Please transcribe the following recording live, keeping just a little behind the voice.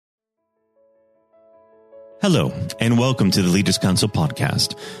Hello, and welcome to the Leaders Council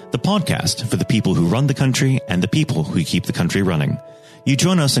podcast, the podcast for the people who run the country and the people who keep the country running. You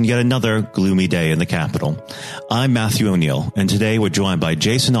join us on yet another gloomy day in the capital. I'm Matthew O'Neill, and today we're joined by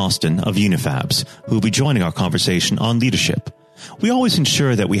Jason Austin of Unifabs, who will be joining our conversation on leadership. We always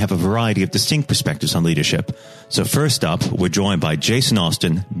ensure that we have a variety of distinct perspectives on leadership. So first up, we're joined by Jason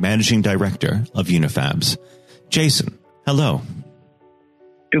Austin, Managing Director of Unifabs. Jason, hello.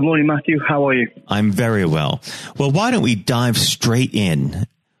 Good morning, Matthew. How are you? I'm very well. Well, why don't we dive straight in?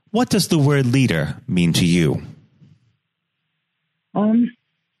 What does the word leader mean to you? Well,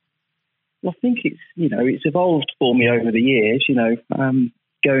 I think it's evolved for me over the years. Going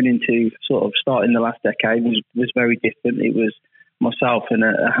into sort of starting the last decade was very different. It was myself and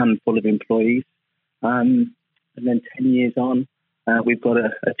a handful of employees. And then 10 years on, we've got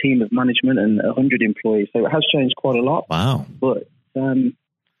a team of management and 100 employees. So it has changed quite a lot. Wow. But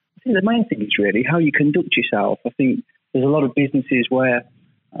I think the main thing is really how you conduct yourself. I think there's a lot of businesses where,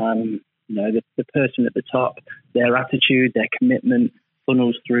 the person at the top, their attitude, their commitment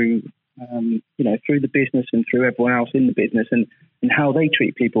funnels through, through the business and through everyone else in the business and how they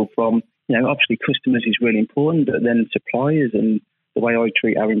treat people from, obviously customers is really important, but then suppliers and the way I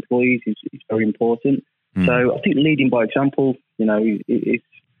treat our employees is very important. So I think leading by example, it's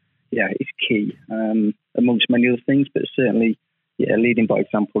key amongst many other things, but certainly, leading by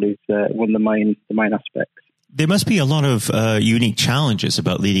example is one of the main aspects. There must be a lot of unique challenges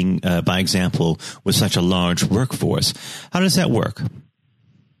about leading by example with such a large workforce. How does that work?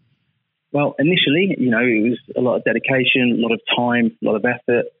 Well, initially, it was a lot of dedication, a lot of time, a lot of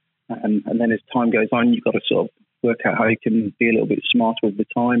effort. And then as time goes on, you've got to sort of work out how you can be a little bit smarter with the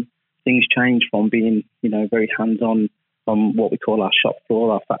time. Things change from being, very hands-on on what we call our shop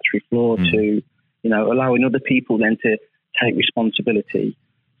floor, our factory floor, to, allowing other people then to take responsibility.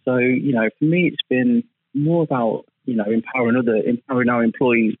 So, for me, it's been more about, empowering our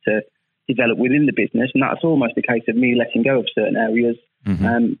employees to develop within the business. And that's almost a case of me letting go of certain areas,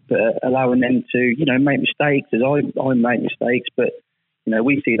 but allowing them to, make mistakes as I make mistakes. But,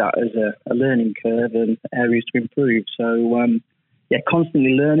 we see that as a learning curve and areas to improve. So,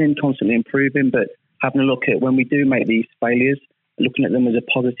 constantly learning, constantly improving, but having a look at when we do make these failures, looking at them as a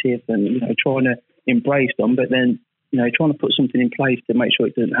positive and, trying to embrace them, but then, trying to put something in place to make sure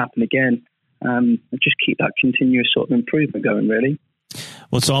it doesn't happen again, and just keep that continuous sort of improvement going, really.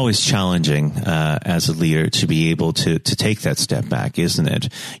 Well, it's always challenging as a leader to be able to take that step back, isn't it?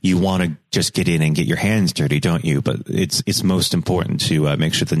 You want to just get in and get your hands dirty, don't you? But it's most important to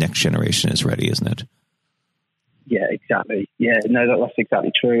make sure the next generation is ready, isn't it? Yeah, exactly. Yeah, no, that's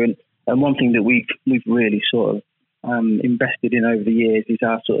exactly true. And one thing that we've really sort of invested in over the years is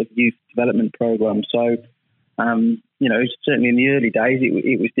our sort of youth development program. So, certainly in the early days,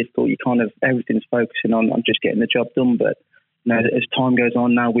 it was difficult. You kind of, everything's focusing on just getting the job done. But, as time goes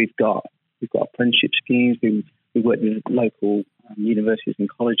on now, we've got apprenticeship schemes. We work with local universities and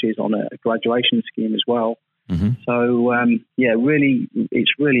colleges on a graduation scheme as well. So, really,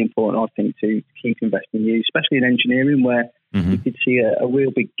 it's really important, I think, to keep investing in youth, especially in engineering, where you could see a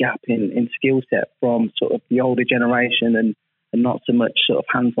real big gap in skill set from sort of the older generation and not so much sort of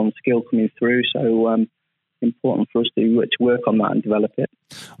hands-on skill coming through. So, important for us to work on that and develop it.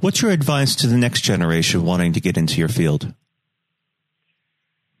 What's your advice to the next generation wanting to get into your field?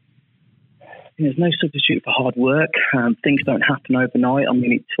 There's no substitute for hard work. Things don't happen overnight. I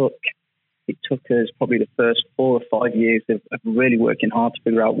mean, it took us probably the first 4 or 5 years of really working hard to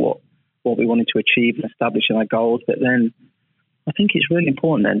figure out what we wanted to achieve and establishing our goals. But then I think it's really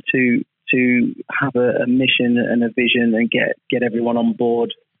important then to have a mission and a vision and get everyone on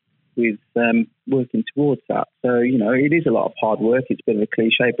board with working towards that. So, it is a lot of hard work. It's a bit of a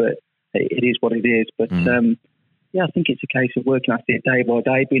cliche, but it is what it is. But I think it's a case of working at it day by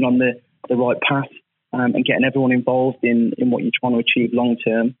day, being on the right path and getting everyone involved in what you're trying to achieve long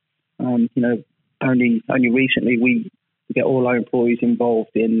term. Only recently we get all our employees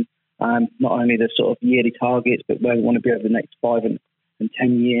involved in not only the sort of yearly targets, but where we want to be over the next 5 and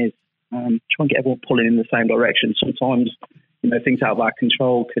 10 years. Try and get everyone pulling in the same direction. Sometimes, things out of our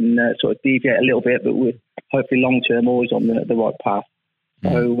control can sort of deviate a little bit, but we're hopefully long term always on the right path.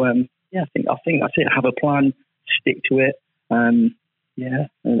 So I think that's it. Have a plan, stick to it, and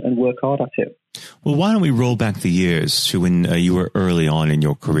work hard at it. Well, why don't we roll back the years to when you were early on in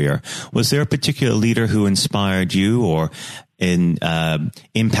your career? Was there a particular leader who inspired you or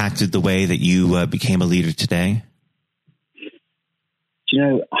impacted the way that you became a leader today?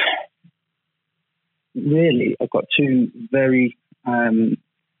 Really, I've got two very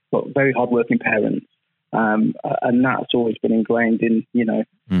hardworking parents. And that's always been ingrained in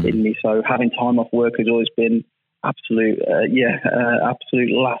in me. So having time off work has always been absolute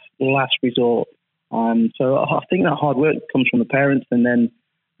last resort. So I think that hard work comes from the parents, and then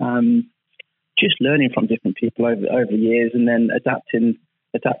just learning from different people over the years, and then adapting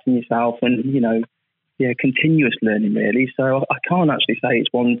yourself, and continuous learning really. So I can't actually say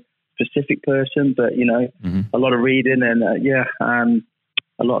it's one specific person, but a lot of reading and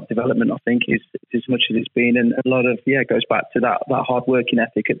a lot of development, I think, is as much as it's been, and a lot of goes back to that hard working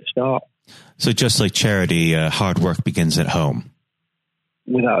ethic at the start. So just like charity, hard work begins at home.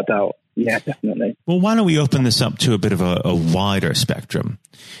 Without a doubt. Yeah, definitely. Well, why don't we open this up to a bit of a wider spectrum?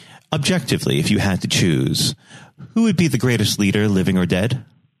 Objectively, if you had to choose, who would be the greatest leader, living or dead?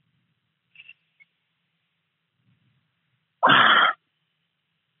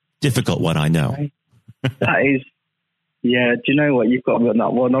 Difficult one, I know. That is, yeah. Do you know what? You've got me on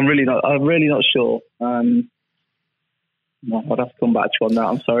that one. I'm really not sure. No, I'd have to come back to you on that.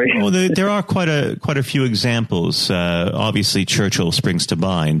 I'm sorry. Well, there are quite a few examples. Obviously, Churchill springs to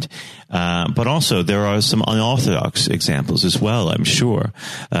mind, but also there are some unorthodox examples as well. I'm sure,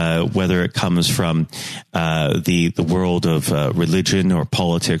 whether it comes from the world of religion or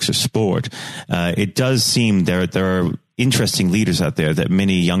politics or sport, it does seem there are interesting leaders out there that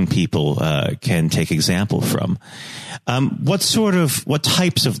many young people can take example from. What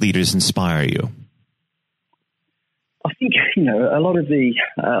types of leaders inspire you? I think a lot of the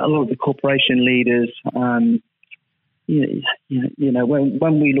corporation leaders, when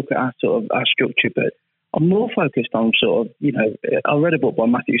we look at our structure, but I'm more focused on I read a book by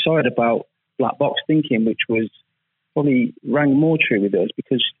Matthew Side about black box thinking, which was probably rang more true with us,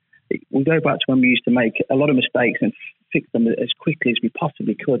 because we go back to when we used to make a lot of mistakes and fix them as quickly as we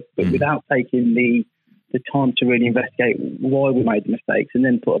possibly could, but without taking the time to really investigate why we made the mistakes, and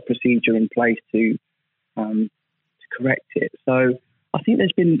then put a procedure in place to correct it. So I think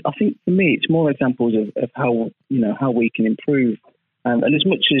for me, it's more examples of how we can improve. And as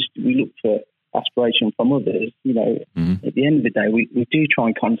much as we look for aspiration from others, at the end of the day, we do try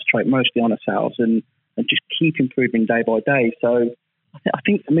and concentrate mostly on ourselves and just keep improving day by day. So I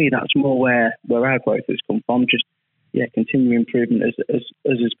think for me, that's more where our growth has come from. Just continuing improvement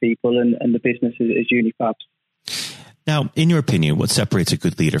as people and the business as Unifabs. Now, in your opinion, what separates a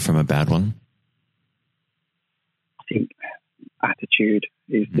good leader from a bad one? I think attitude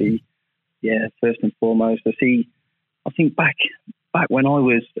is first and foremost. I think back when I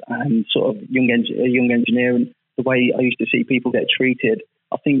was a young engineer, and the way I used to see people get treated,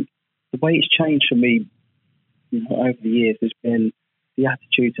 I think the way it's changed for me over the years has been the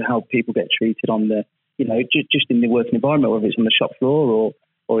attitude to how people get treated on the just in the working environment, whether it's on the shop floor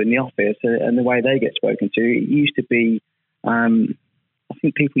or in the office, and the way they get spoken to. It used to be, I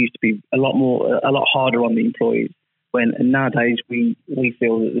think people used to be a lot harder on the employees. And nowadays we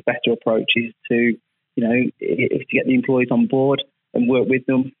feel that the better approach is to get the employees on board and work with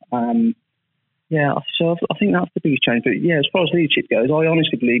them. So I think that's the biggest change. But as far as leadership goes, I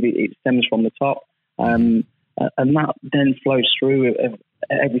honestly believe it stems from the top, and that then flows through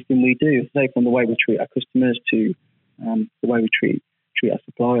everything we do. Say from the way we treat our customers to the way we treat our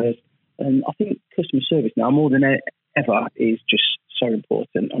suppliers. And I think customer service now more than ever is just so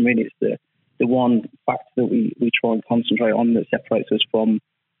important. I mean, it's the one factor that we try and concentrate on that separates us from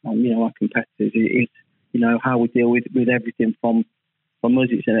our competitors is how we deal with everything from us.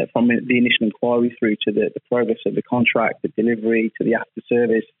 It's from the initial inquiry through to the progress of the contract, the delivery, to the after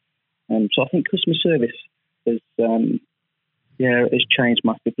service. So I think customer service has changed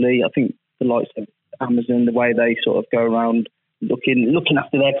massively. I think the likes of Amazon, the way they sort of go around looking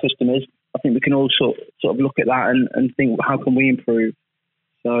after their customers, I think we can all sort of look at that and think, how can we improve?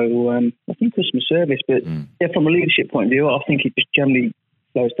 So I think customer service, but from a leadership point of view, I think it just generally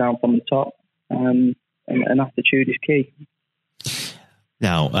flows down from the top, and attitude is key.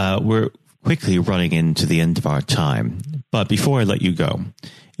 Now, we're quickly running into the end of our time, but before I let you go,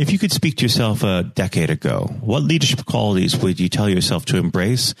 if you could speak to yourself a decade ago, what leadership qualities would you tell yourself to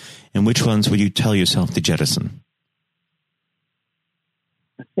embrace, and which ones would you tell yourself to jettison?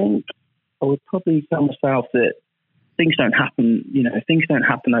 I think I would probably tell myself that things don't happen, things don't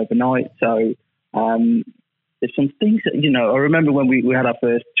happen overnight. So there's some things that, I remember when we had our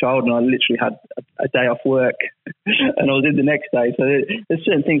first child and I literally had a day off work and I was in the next day. So there's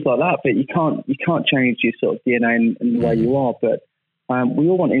certain things like that, but you can't change your sort of DNA and the way you are. But we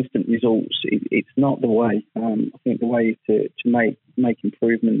all want instant results. It's not the way. I think the way is to make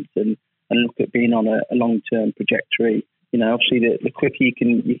improvements and look at being on a long-term trajectory. Obviously the quicker you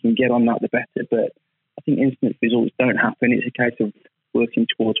can get on that, the better. But I think instant results don't happen. It's a case of working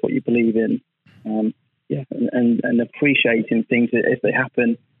towards what you believe in. and appreciating things as they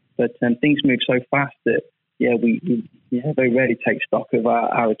happen. But things move so fast that we very rarely take stock of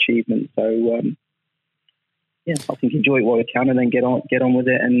our achievements. So I think enjoy it while you can, and then get on with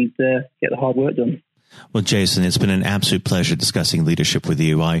it and get the hard work done. Well, Jason, it's been an absolute pleasure discussing leadership with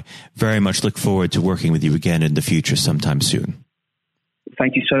you. I very much look forward to working with you again in the future sometime soon.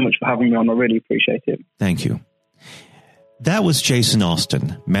 Thank you so much for having me on. I really appreciate it. Thank you. That was Jason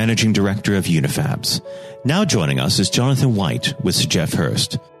Austin, Managing Director of Unifabs. Now joining us is Jonathan White with Sir Geoff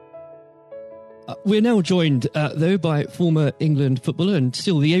Hurst. We're now joined, though, by former England footballer and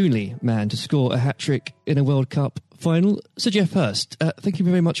still the only man to score a hat-trick in a World Cup final, Sir Geoff Hurst. Thank you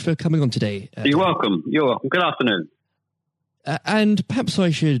very much for coming on today. You're welcome. You're welcome. Good afternoon. And perhaps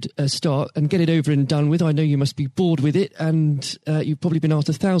I should start and get it over and done with. I know you must be bored with it, and you've probably been asked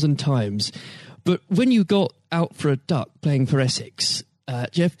 1,000 times. But when you got out for a duck playing for Essex,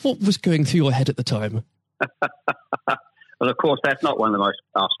 Geoff, what was going through your head at the time? Well, of course, that's not one of the most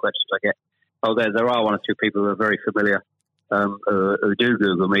asked questions I get. Oh, there are one or two people who are very familiar who do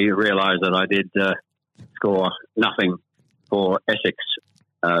Google me, realise that I did score nothing for Essex.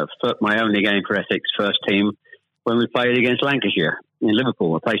 My only game for Essex first team when we played against Lancashire in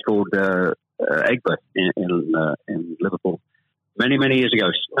Liverpool, a place called Egbert in Liverpool, many years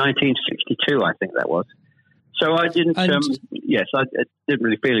ago, 1962, I think that was. So I didn't. I didn't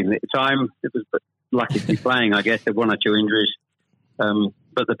really feel it at the time. It was lucky to be playing. I guess there were one or two injuries.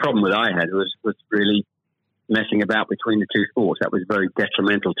 But the problem that I had was really messing about between the two sports. That was very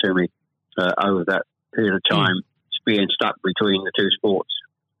detrimental to me over that period of time, being stuck between the two sports.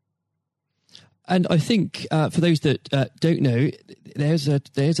 And I think for those that don't know, there's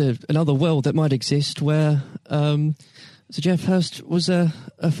another world that might exist where Sir Geoff Hurst was a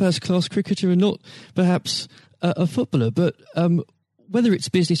first-class cricketer and not perhaps a footballer. But whether it's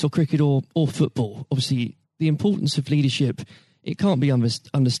business or cricket or football, obviously the importance of leadership, it can't be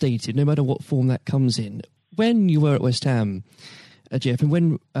understated, no matter what form that comes in. When you were at West Ham, Geoff, and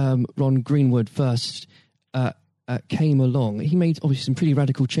when Ron Greenwood first came along, he made obviously some pretty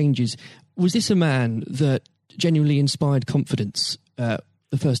radical changes. Was this a man that genuinely inspired confidence the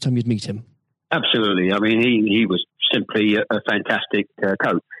first time you'd meet him? Absolutely. I mean, he was simply a fantastic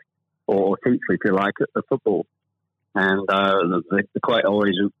coach or teacher, if you like, of football. And the quite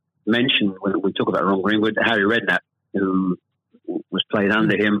always mentioned when we talk about Ron Greenwood, Harry Redknapp, who was played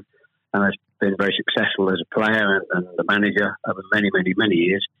under him and has been very successful as a player and the manager over many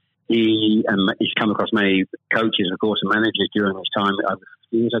years. He's come across many coaches, of course, and managers during his time over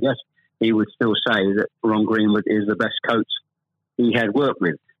 50 years, I guess. He would still say that Ron Greenwood is the best coach he'd worked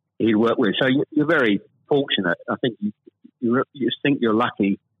with. So you're very fortunate. I think you think you're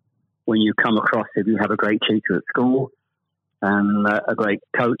lucky when you come across, if you have a great teacher at school and a great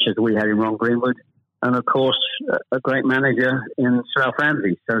coach, as we had in Ron Greenwood, and of course a great manager in Sir Alf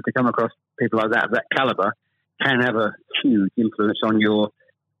Ramsey. So to come across people like that, of that calibre, can have a huge influence on your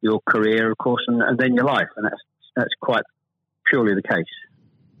career, of course, and then your life. And that's quite purely the case.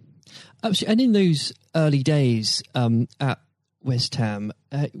 Absolutely. And in those early days at West Ham,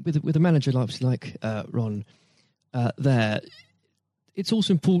 with a manager like Ron there, it's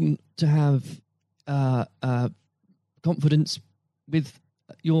also important to have confidence with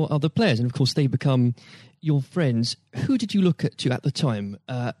your other players, and of course they become your friends. Who did you look at the time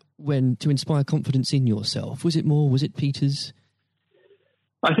when to inspire confidence in yourself? Was it Peters?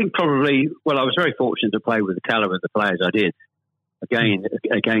 I think probably. Well, I was very fortunate to play with the calibre of the players I did. Again,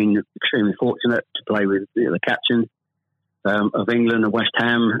 extremely fortunate to play with the captain of England and West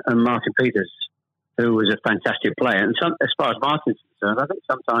Ham, and Martin Peters, who was a fantastic player. And as far as Martin's concerned, I think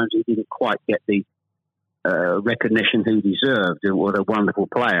sometimes he didn't quite get the recognition he deserved. What a wonderful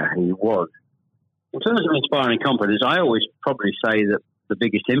player he was. In terms of inspiring confidence, I always probably say that the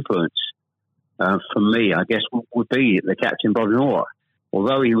biggest influence for me, I guess, would be the captain, Bob Moore.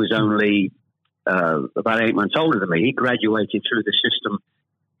 Although he was only about 8 months older than me, he graduated through the system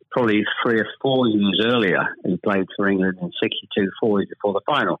probably 3 or 4 years earlier. He played for England in 62, 4 years before the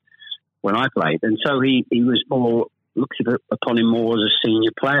final when I played. And so he was more, looked upon him more as a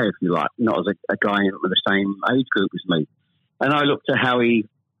senior player, if you like, not as a guy with the same age group as me. And I looked at how he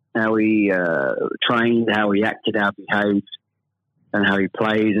trained, how he acted, how he behaved, and how he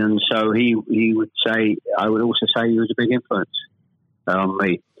played. And so he would say, I would also say he was a big influence on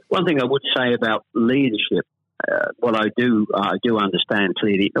me. One thing I would say about leadership, what I do understand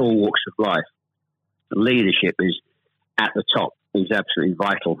clearly in all walks of life, leadership is at the top, is absolutely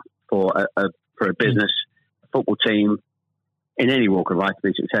vital for a business, a football team, in any walk of life to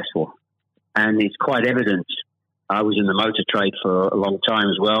be successful. And it's quite evident. I was in the motor trade for a long time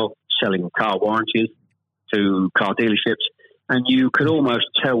as well, selling car warranties. to car dealerships, and you could almost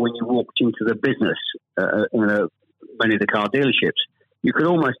tell when you walked into the business, many of the car dealerships, you could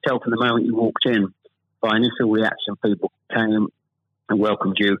almost tell from the moment you walked in by initial reaction, people came and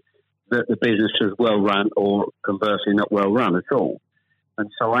welcomed you, that the business was well run or conversely not well run at all. And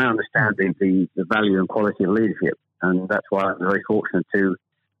so I understand the value and quality of leadership, and that's why I'm very fortunate to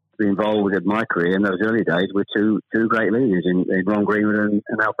be involved in my career in those early days with two great leaders in Ron Greenwood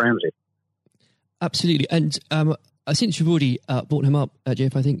and Alf Ramsey. Absolutely. And since you've already brought him up,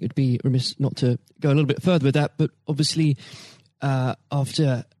 Jeff, I think it'd be remiss not to go a little bit further with that. But obviously,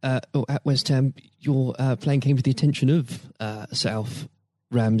 after at West Ham, your playing came to the attention of Sir Alf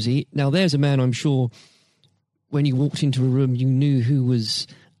Ramsey. Now, there's a man I'm sure when you walked into a room, you knew who was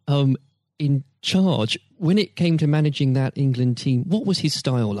in charge. When it came to managing that England team, what was his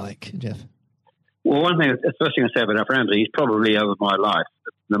style like, Jeff? Well, the first thing I say about Alf Ramsey, he's probably over my life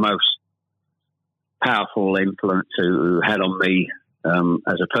the most powerful influence who had on me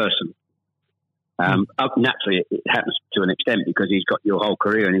as a person. Naturally, it happens to an extent because he's got your whole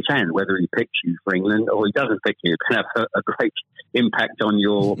career in his hand. Whether he picks you for England or he doesn't pick you, it can have a great impact on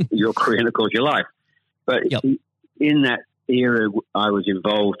your career and, of course, your life. But in that era, I was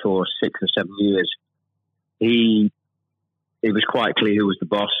involved for 6 or 7 years. It was quite clear who was the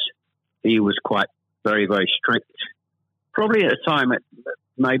boss. He was quite very, very strict. Probably at a time,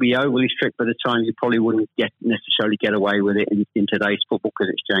 maybe overly strict, but at a time you probably wouldn't necessarily get away with it in today's football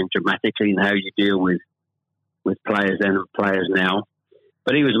because it's changed dramatically in how you deal with players then and players now.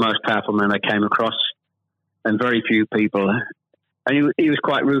 But he was the most powerful man I came across, and very few people. And he was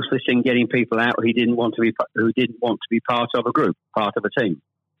quite ruthless in getting people out who didn't want to be part of a group, part of a team.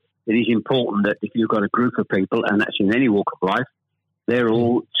 It is important that if you've got a group of people, and that's in any walk of life, they're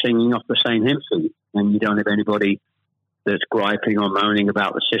all singing off the same hymn sheet, and you don't have anybody that's griping or moaning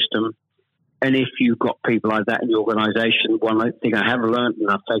about the system. And if you've got people like that in your organisation, one thing I have learned, and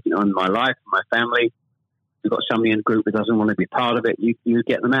I've taken it on in my life, my family, you've got somebody in the group that doesn't want to be part of it, you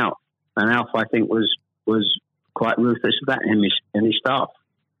get them out. And Alf, I think, was quite ruthless with that in his staff.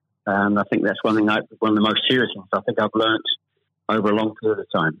 And I think that's one of the most serious things I think I've learnt over a long period of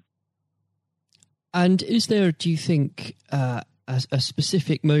time. And is there, do you think, a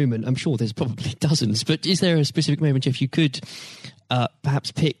specific moment, I'm sure there's probably dozens, but is there a specific moment, if you could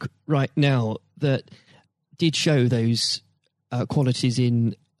perhaps pick right now, that did show those qualities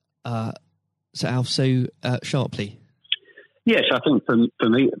in Sir Alf so sharply? Yes, I think for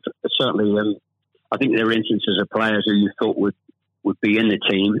me, certainly, I think there are instances of players who you thought would be in the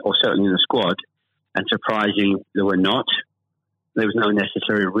team or certainly in the squad, and surprisingly they were not. There was no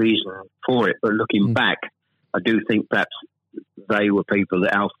necessary reason for it, but looking back, I do think perhaps they were people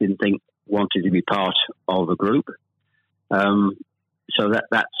that Alf didn't think wanted to be part of a group. So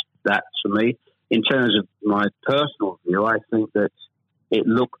that's for me. In terms of my personal view, I think that it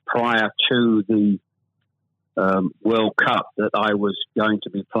looked prior to the World Cup that I was going to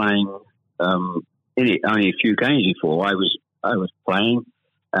be playing in it only a few games before. I was playing,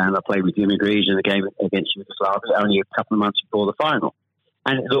 and I played with Jimmy Greaves in a game against Yugoslavia only a couple of months before the final.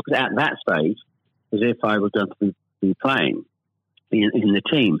 And it looked at that stage as if I was going to be playing in the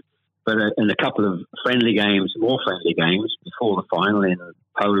team. But in a couple of more friendly games before the final in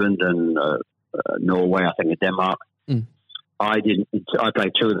Poland and Norway, I think, and Denmark, I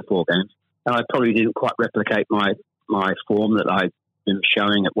played 2 of the 4 games, and I probably didn't quite replicate my form that I'd been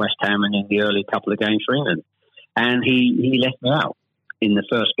showing at West Ham and in the early couple of games for England. And he left me out in the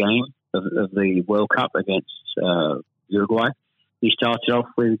first game of the World Cup against Uruguay. He started off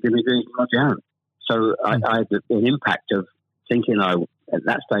with Jimmy Greaves and Roger Hunt. So I had an impact of thinking at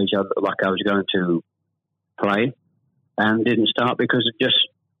that stage I looked like I was going to play, and didn't start because of just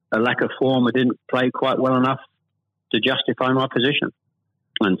a lack of form. I didn't play quite well enough to justify my position.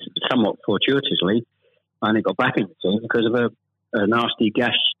 And somewhat fortuitously, I only got back in the team because of a nasty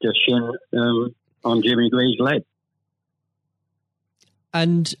gashed shin on Jimmy Greaves' leg.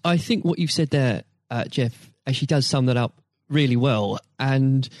 And I think what you've said there, Jeff, actually does sum that up really well.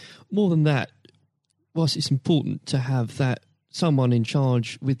 And more than that, whilst it's important to have that someone in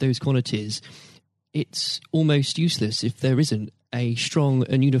charge with those qualities, it's almost useless if there isn't a strong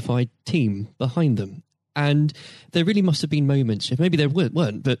and unified team behind them. And there really must have been moments, if maybe there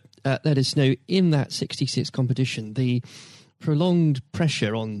weren't, but let us know, in that 66 competition, the prolonged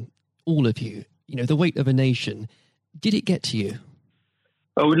pressure on all of you, the weight of a nation, did it get to you?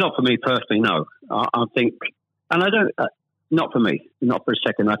 Oh, not for me personally, no. I think, and I don't, not for me, not for a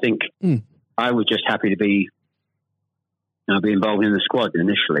second. I think I was just happy to be involved in the squad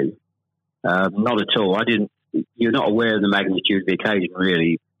initially. Not at all. You're not aware of the magnitude of the occasion,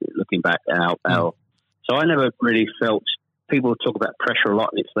 really, looking back how So I never really felt, people talk about pressure a lot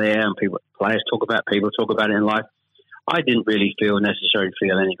and it's there, and players talk about it in life. I didn't really necessarily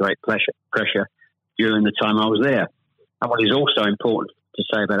feel any great pressure during the time I was there. And what is also important to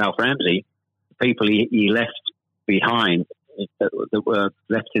say about Alf Ramsey, the people he left behind that were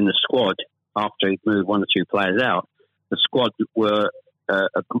left in the squad after he'd moved one or two players out, the squad were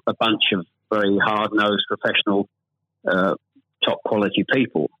a bunch of very hard-nosed, professional, top-quality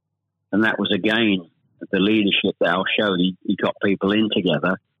people. And that was, again, the leadership that Al showed. He got people in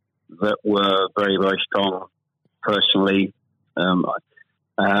together that were very, very strong personally. And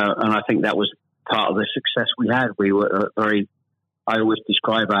I think that was part of the success we had. We were I always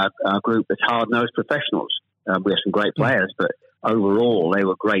describe our group as hard-nosed professionals. We have some great players, but overall they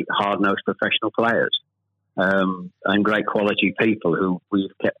were great hard-nosed professional players. And great quality people who we've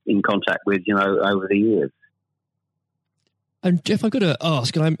kept in contact with, over the years. And Jeff, I've got to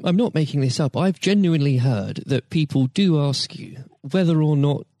ask, and I'm not making this up, I've genuinely heard that people do ask you whether or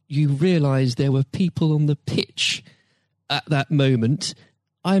not you realise there were people on the pitch at that moment.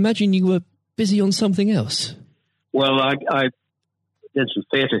 I imagine you were busy on something else. Well, I did some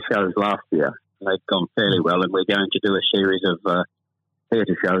theatre shows last year, and they've gone fairly well, and we're going to do a series of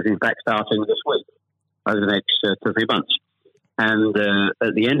theatre shows, in fact, starting this week, over the next 2 or 3 months. And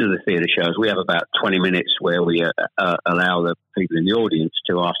at the end of the theatre shows, we have about 20 minutes where we allow the people in the audience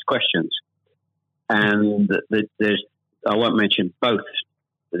to ask questions. And I won't mention both.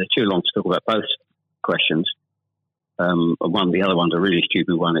 They're too long to talk about both questions. The other one's a really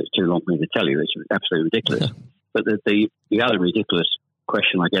stupid one. It's too long for me to tell you. It's absolutely ridiculous. But the other ridiculous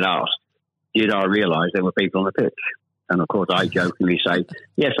question I get asked, did I realise there were people on the pitch? And of course, I jokingly say,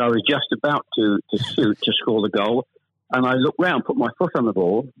 yes, I was just about to shoot to score the goal. And I looked round, put my foot on the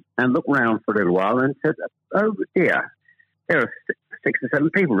ball, and looked round for a little while and said, oh dear, there are 6 or 7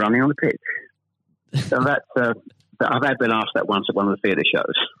 people running on the pitch. So I've been asked that once at one of the theatre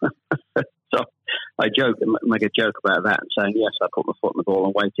shows. So I make a joke about that and saying, yes, I put my foot on the ball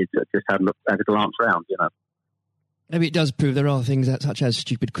and waited, just had a glance round, Maybe it does prove there are things such as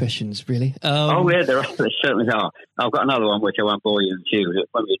stupid questions, really. Oh, yeah, there certainly are. I've got another one which I won't bore you with.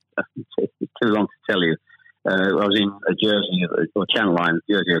 It's too long to tell you. I was in a Jersey, or Channel Line,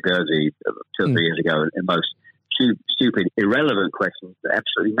 Jersey or Guernsey, 2 or 3 years ago, and most stupid, irrelevant questions,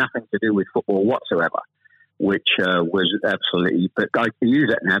 absolutely nothing to do with football whatsoever, which was absolutely, but I can use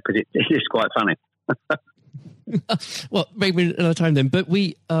that now because it is quite funny. Well, maybe another time then, but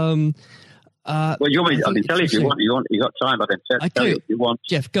we... well, you want me? I can tell you if you want. You got time? I can tell you if you want.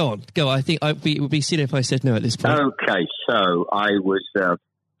 Jeff, go on. Go. I think it would be silly if I said no at this point. Okay, so I was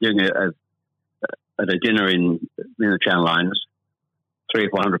doing at a dinner in the Channel Lines, 300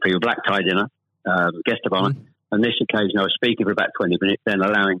 or 400 people, black tie dinner, guest of honour. On this occasion, I was speaking for about 20 minutes, then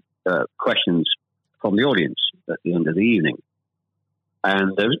allowing questions from the audience at the end of the evening.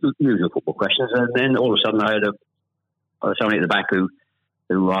 And there was usual football questions, and then all of a sudden I heard somebody at the back who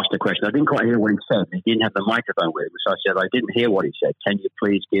asked a question. I didn't quite hear what he said. He didn't have the microphone with him. So I said, I didn't hear what he said. Can you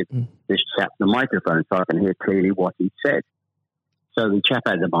please give this chap the microphone so I can hear clearly what he said? So the chap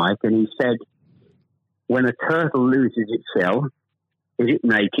had the mic and he said, when a turtle loses its shell, is it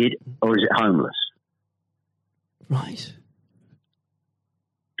naked or is it homeless? Right.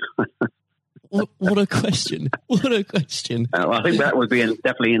 What a question. What a question. I think that would be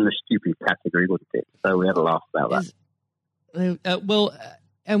definitely in the stupid category, wouldn't it? So we had a laugh about that.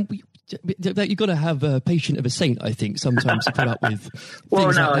 And you've got to have a patient of a saint, I think, sometimes to put up with things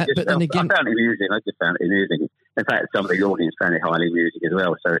like that. But then again, I found it amusing. I just found it amusing. In fact, some of the audience found it highly amusing as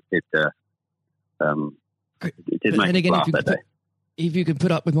well. So it did make me laugh that day. If you can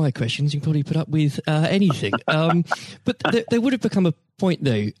put up with my questions, you can probably put up with anything. But there would have become a point,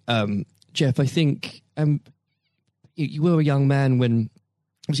 though, Jeff, I think you were a young man when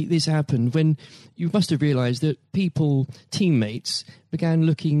obviously this happened, when you must have realised that teammates, began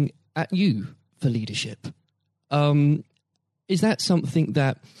looking at you for leadership. Is that something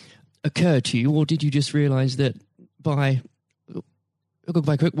that occurred to you, or did you just realise that by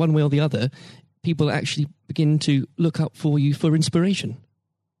one way or the other, people actually begin to look up for you for inspiration?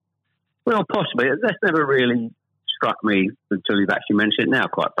 Well, possibly. That's never really struck me until you've actually mentioned it now,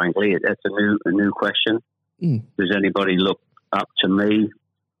 quite frankly. It's a new question. Does anybody look up to me?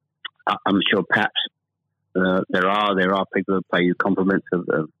 I'm sure perhaps there are people who pay you compliments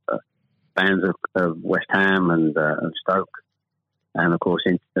of fans of West Ham and Stoke, and of course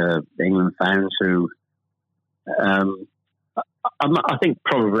England fans who I think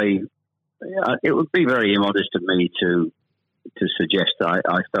probably it would be very immodest of me to suggest that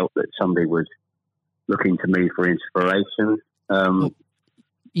I felt that somebody was looking to me for inspiration.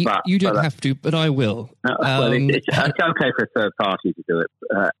 You don't have to, but I will. It's okay for a third party to do it.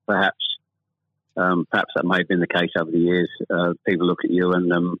 Perhaps that may have been the case over the years. People look at you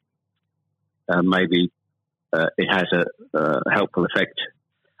and maybe it has a helpful effect.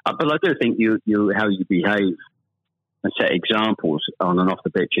 But I do think how you behave and set examples on and off the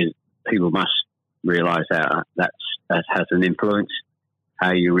pitch is people must realise that has an influence.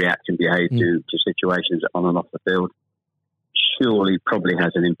 How you react and behave to situations on and off the field surely probably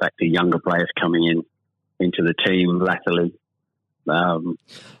has an impact to younger players coming into the team latterly.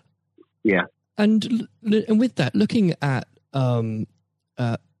 And with that, looking at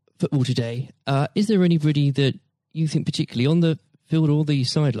football today, is there anybody that you think particularly on the field or the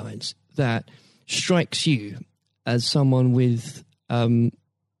sidelines that strikes you as someone with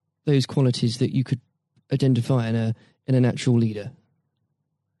those qualities that you could identify in a natural leader?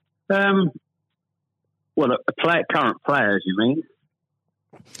 Current players, you mean?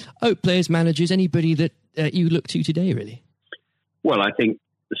 Oh, players, managers, anybody that you look to today, really? Well, I think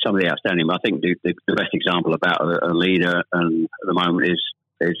some of the outstanding. I think the best example about a leader at the moment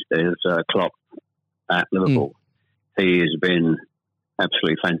is Klopp at Liverpool. He has been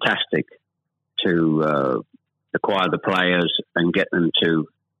absolutely fantastic to acquire the players and get them to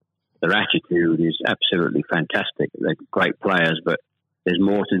their attitude is absolutely fantastic. They're great players, but there's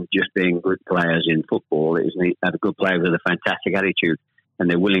more than just being good players in football. It is have a good player with a fantastic attitude, and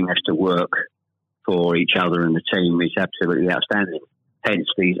their willingness to work for each other and the team is absolutely outstanding. Hence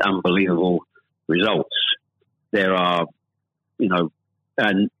these unbelievable results. There are,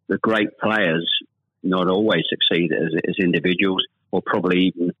 and the great players not always succeed as individuals, or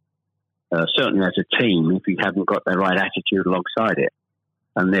probably even certainly as a team if you haven't got the right attitude alongside it.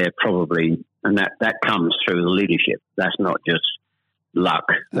 And they're probably, and that comes through the leadership. That's not just luck.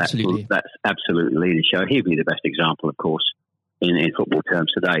 Absolutely. That's absolute leadership. He'd be the best example, of course, in football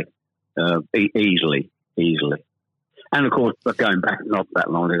terms today. Easily. And of course, going back not that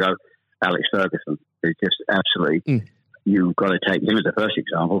long ago, Alex Ferguson, who's just absolutely, you've got to take him as the first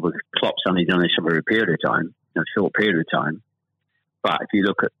example, because Klopp's only done this over a period of time, a short period of time. But if you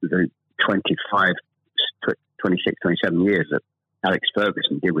look at the 26, 27 years that Alex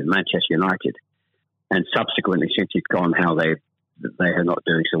Ferguson did with Manchester United, and subsequently since he's gone, how they are not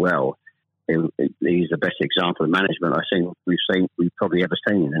doing so well. He's the best example of management we've probably ever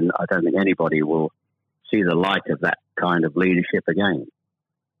seen, and I don't think anybody will see the like of that kind of leadership again.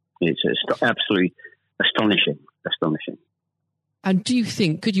 It's absolutely astonishing. And do you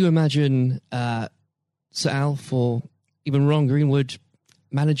think, could you imagine Sir Alf or even Ron Greenwood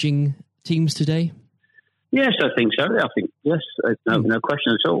managing teams today? Yes, I think so. I think yes, no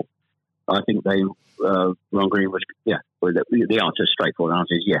question at all. I think Ron Greenwood. Yeah, well, the answer, straightforward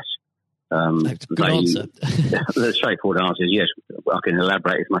answer is yes. Good answer. The straightforward answer is yes. I can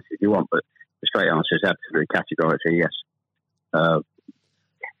elaborate as much as you want, but the straight answer is absolutely categorically yes.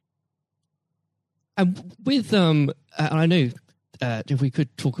 And with and I know if we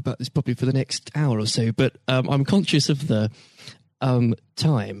could talk about this probably for the next hour or so, but I'm conscious of the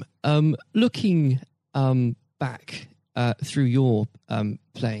time. Looking back through your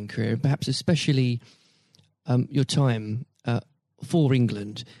playing career, perhaps especially your time for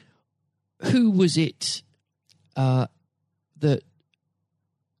England, who was it that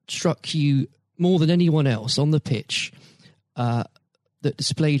struck you more than anyone else on the pitch that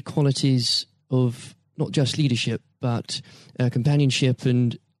displayed qualities of not just leadership but companionship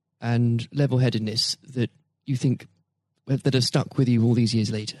and level-headedness that you think that have stuck with you all these years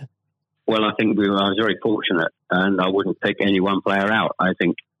later? Well, I think I was very fortunate, and I wouldn't pick any one player out. I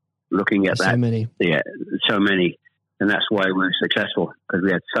think looking at that, so many, and that's why we were successful, because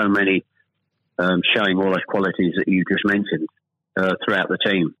we had so many showing all those qualities that you just mentioned throughout the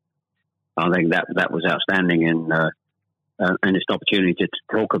team. I think that was outstanding, and it's an opportunity to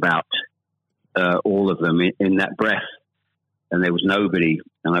talk about all of them in that breath. And there was nobody,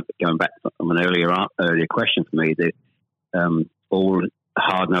 and going back from an earlier question for me, that all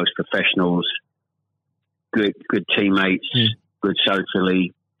hard-nosed professionals, good teammates, good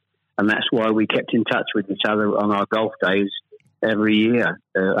socially, and that's why we kept in touch with each other on our golf days every year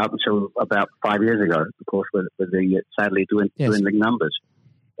up until about 5 years ago. Of course, with the sadly dwindling numbers,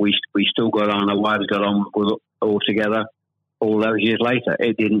 we still got on. Our wives got on all together all those years later.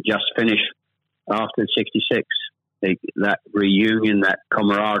 It didn't just finish after '66. That reunion, that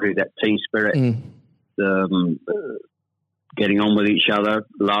camaraderie, that team spirit, getting on with each other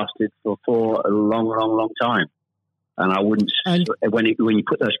lasted for a long time. And I wouldn't, when you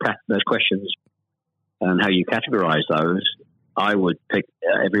put those questions and how you categorise those, I would pick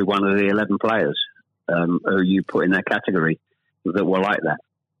every one of the 11 players who you put in that category that were like that.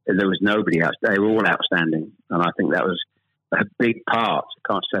 there was nobody else. They were all outstanding, and I think that was a big part. I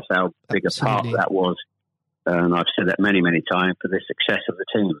can't stress how big a part that was. And I've said that many, many times for the success of the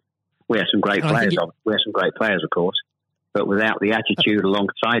team. We have some great players. We have some great players, of course, but without the attitude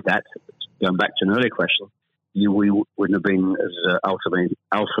alongside that, going back to an earlier question, we wouldn't have been as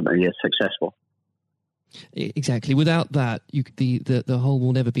ultimately as successful. Exactly. Without that, the whole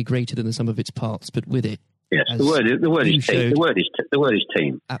will never be greater than the sum of its parts. But with it, yes, the word is team. The word is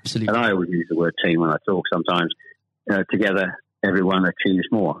team. Absolutely. And I always use the word team when I talk. Sometimes together, everyone achieves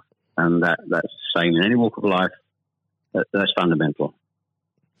more, and that's the same in any walk of life. That's fundamental.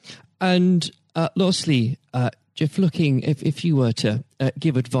 And lastly, Jeff, looking if you were to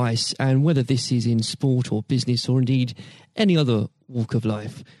give advice, and whether this is in sport or business or indeed any other walk of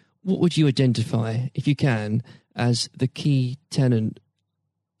life, what would you identify, if you can, as the key tenet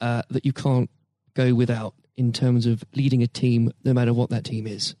that you can't go without in terms of leading a team, no matter what that team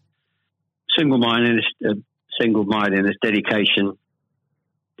is? Single-mindedness, dedication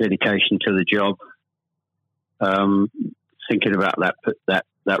to the job, thinking about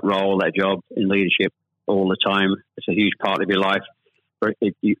that role, that job in leadership all the time. It's a huge part of your life. I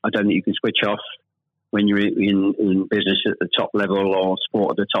don't think you can switch off when you're in business at the top level or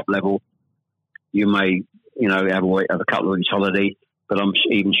sport at the top level. You may, have a couple of weeks holiday, but I'm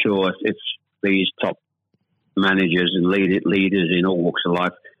even sure if these top managers and leaders in all walks of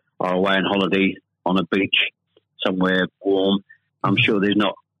life are away on holiday on a beach somewhere warm, I'm sure they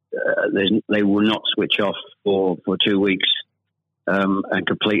will not switch off for 2 weeks and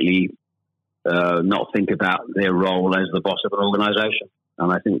completely not think about their role as the boss of an organisation.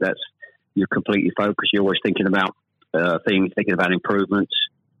 And I think you're completely focused. You're always thinking about things, thinking about improvements,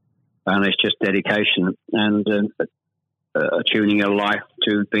 and it's just dedication and tuning your life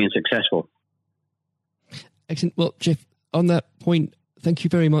to being successful. Excellent. Well, Jeff, on that point, thank you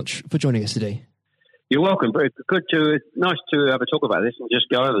very much for joining us today. You're welcome. Nice to have a talk about this and just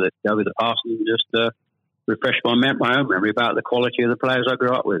go over the past and just refresh my own memory about the quality of the players I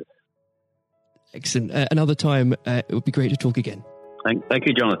grew up with. Excellent. Another time, it would be great to talk again. Thank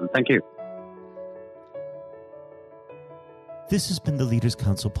you, Jonathan. Thank you. This has been the Leaders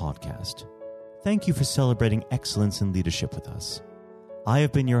Council podcast. Thank you for celebrating excellence in leadership with us. I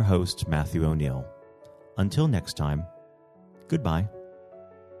have been your host, Matthew O'Neill. Until next time, goodbye.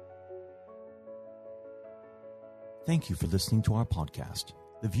 Thank you for listening to our podcast.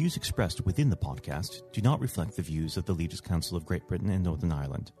 The views expressed within the podcast do not reflect the views of the Leaders Council of Great Britain and Northern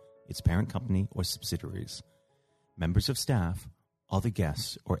Ireland, its parent company or subsidiaries, members of staff, other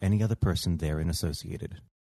guests, or any other person therein associated.